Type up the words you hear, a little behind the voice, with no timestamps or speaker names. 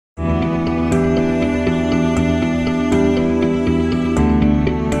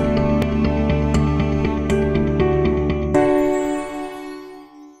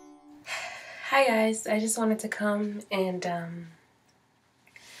guys, I just wanted to come and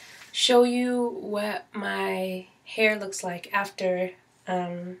show you what my hair looks like after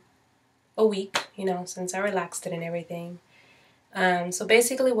a week, you know, since I relaxed it and everything. So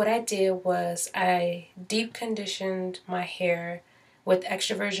basically what I did was I deep conditioned my hair with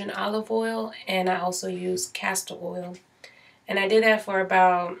extra virgin olive oil, and I also used castor oil. And I did that for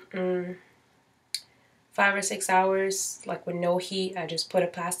about 5 or 6 hours, like with no heat. I just put a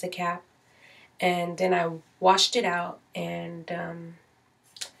plastic cap, and then I washed it out, and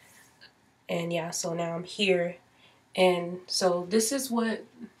yeah, so now I'm here. And so this is what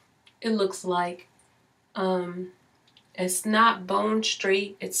it looks like. It's not bone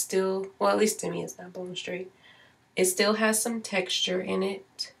straight. It's still, well, at least to me it's not bone straight. It still has some texture in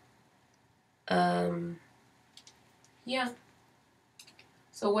it. Yeah.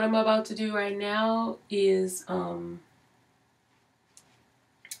 So what I'm about to do right now is I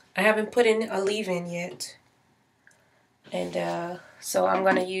haven't put in a leave-in yet. And so I'm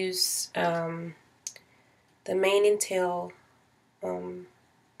gonna use the Mane and Tail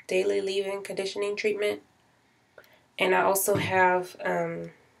daily leave-in conditioning treatment. And I also have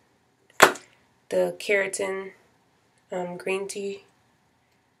the keratin green tea.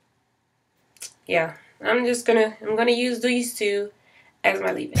 Yeah, I'm gonna use these two as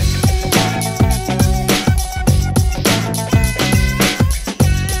my leave-in.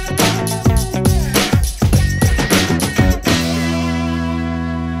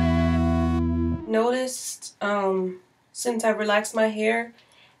 Noticed since I relaxed my hair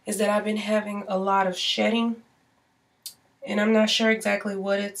is that I've been having a lot of shedding, and I'm not sure exactly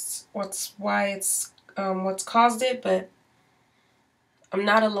what's caused it, but I'm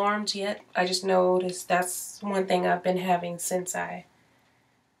not alarmed yet. I just noticed that's one thing I've been having since I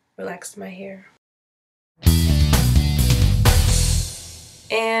relaxed my hair.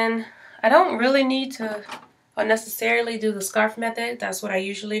 And I don't really need to unnecessarily do the scarf method. That's what I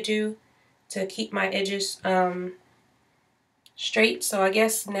usually do to keep my edges straight. So I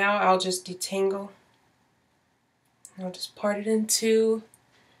guess now I'll just detangle. I'll just part it in two.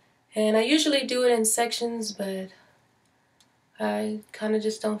 And I usually do it in sections, but I kind of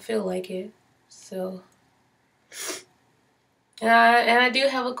just don't feel like it. So, and I do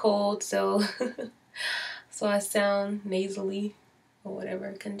have a cold, so so I sound nasally or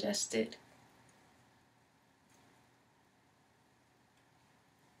whatever, congested.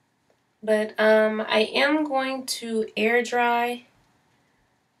 But I am going to air dry,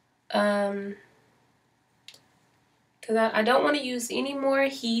 because I don't want to use any more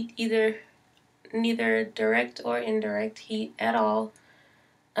heat, neither direct or indirect heat at all,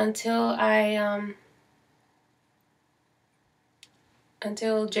 until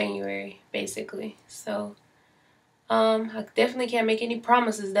until January, basically. So I definitely can't make any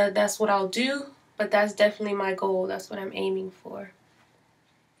promises that that's what I'll do, but that's definitely my goal. That's what I'm aiming for.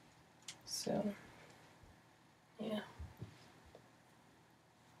 So yeah,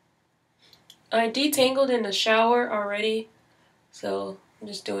 I detangled in the shower already, so I'm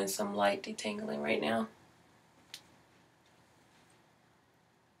just doing some light detangling right now.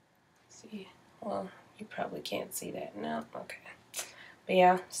 See, well, you probably can't see that now. Okay, but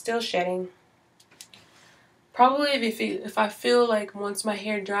yeah, still shedding. Probably if I feel like once my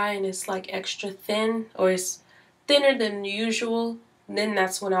hair dry and it's like extra thin, or it's thinner than usual, then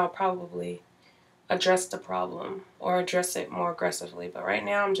that's when I'll probably address the problem or address it more aggressively. But right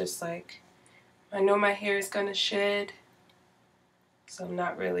now I'm just like, I know my hair is gonna shed, so I'm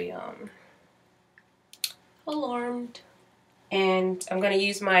not really alarmed. And I'm gonna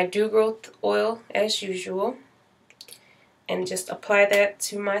use my Dew Growth oil as usual and just apply that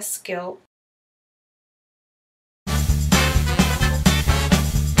to my scalp.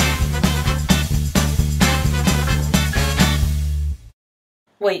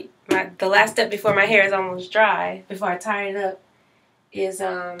 Wait, the last step before my hair is almost dry, before I tie it up, is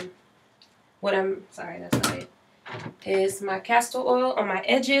sorry, that's not it, is my castor oil on my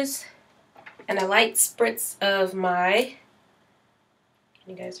edges and a light spritz of my, can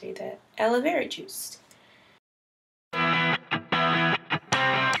you guys read that? Aloe vera juice.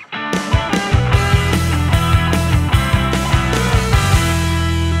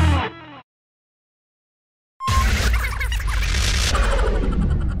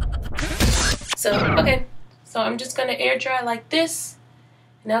 So, okay, so I'm just gonna air dry like this,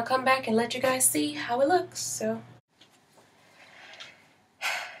 and I'll come back and let you guys see how it looks. So,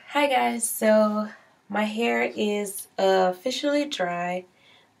 hi guys, so my hair is officially dry.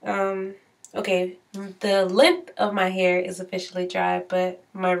 Okay, the length of my hair is officially dry, but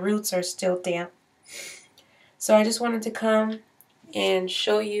my roots are still damp. So I just wanted to come and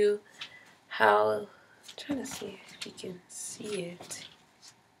show you how, I'm trying to see if you can see it.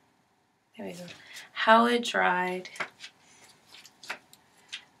 There we go. How it dried.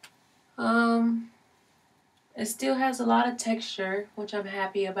 It still has a lot of texture, which I'm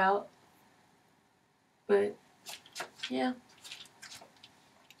happy about. But yeah.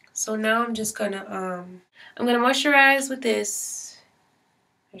 So now I'm just gonna I'm gonna moisturize with this.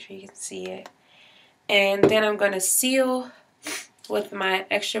 Make sure you can see it. And then I'm gonna seal with my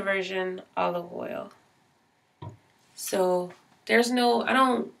extra virgin olive oil. So there's no, I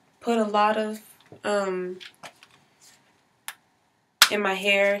don't put a lot of in my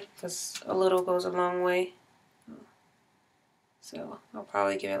hair because a little goes a long way. So I'll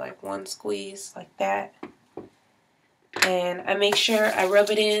probably give it like one squeeze like that. And I make sure I rub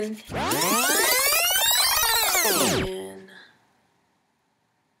it in.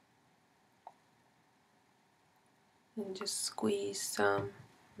 And just squeeze some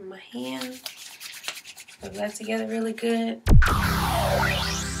in my hand. Rub that together really good.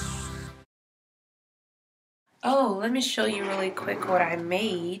 Oh, let me show you really quick what I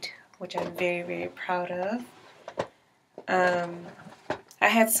made, which I'm very, very proud of. I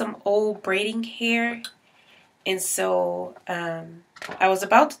had some old braiding hair, and so I was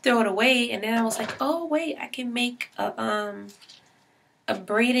about to throw it away, and then I was like, oh wait, I can make a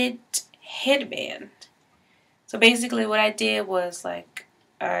braided headband. So basically what I did was like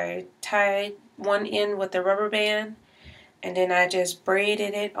I tied one end with a rubber band, and then I just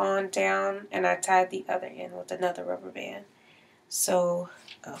braided it on down, and I tied the other end with another rubber band. So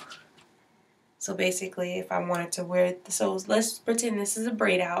so basically, if I wanted to wear it, so let's pretend this is a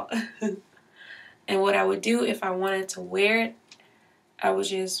braid out. And what I would do if I wanted to wear it, I would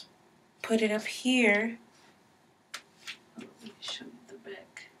just put it up here. Let me show you the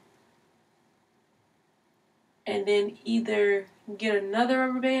back. And then either get another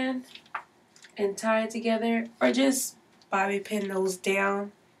rubber band and tie it together, or just bobby pin those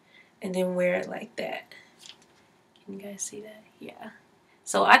down and then wear it like that. Can you guys see that? Yeah.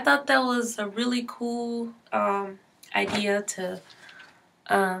 So I thought that was a really cool idea to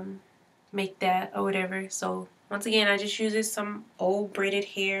make that or whatever. So once again, I just used some old braided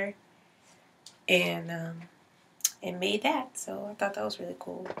hair and made that. So I thought that was really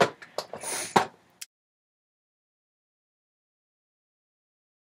cool.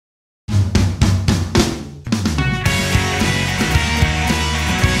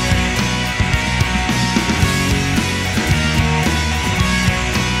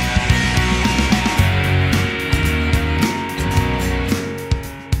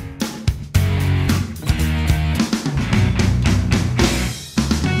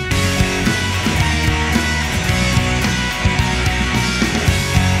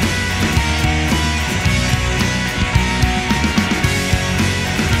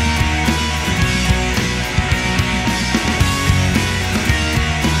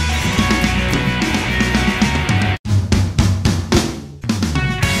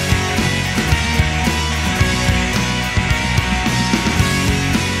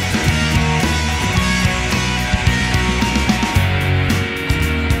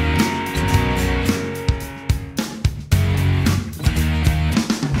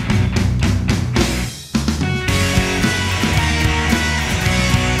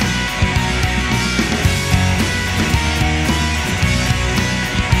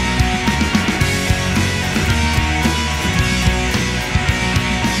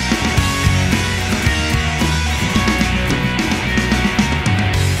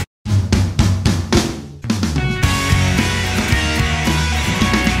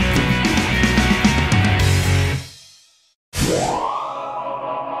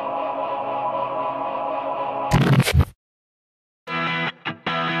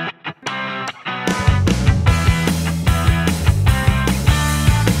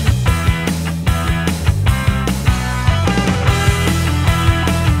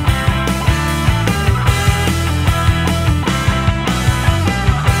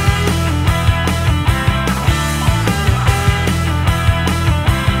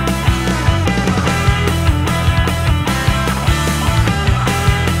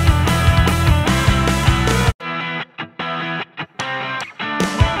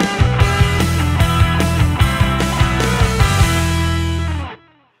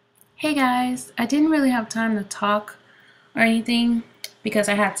 Hey guys, I didn't really have time to talk or anything because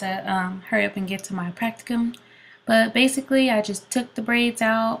I had to hurry up and get to my practicum. But basically, I just took the braids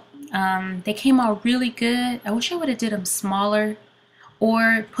out. They came out really good. I wish I would have did them smaller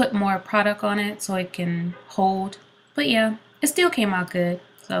or put more product on it so it can hold. But yeah, it still came out good.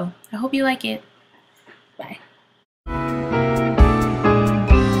 So I hope you like it. Bye.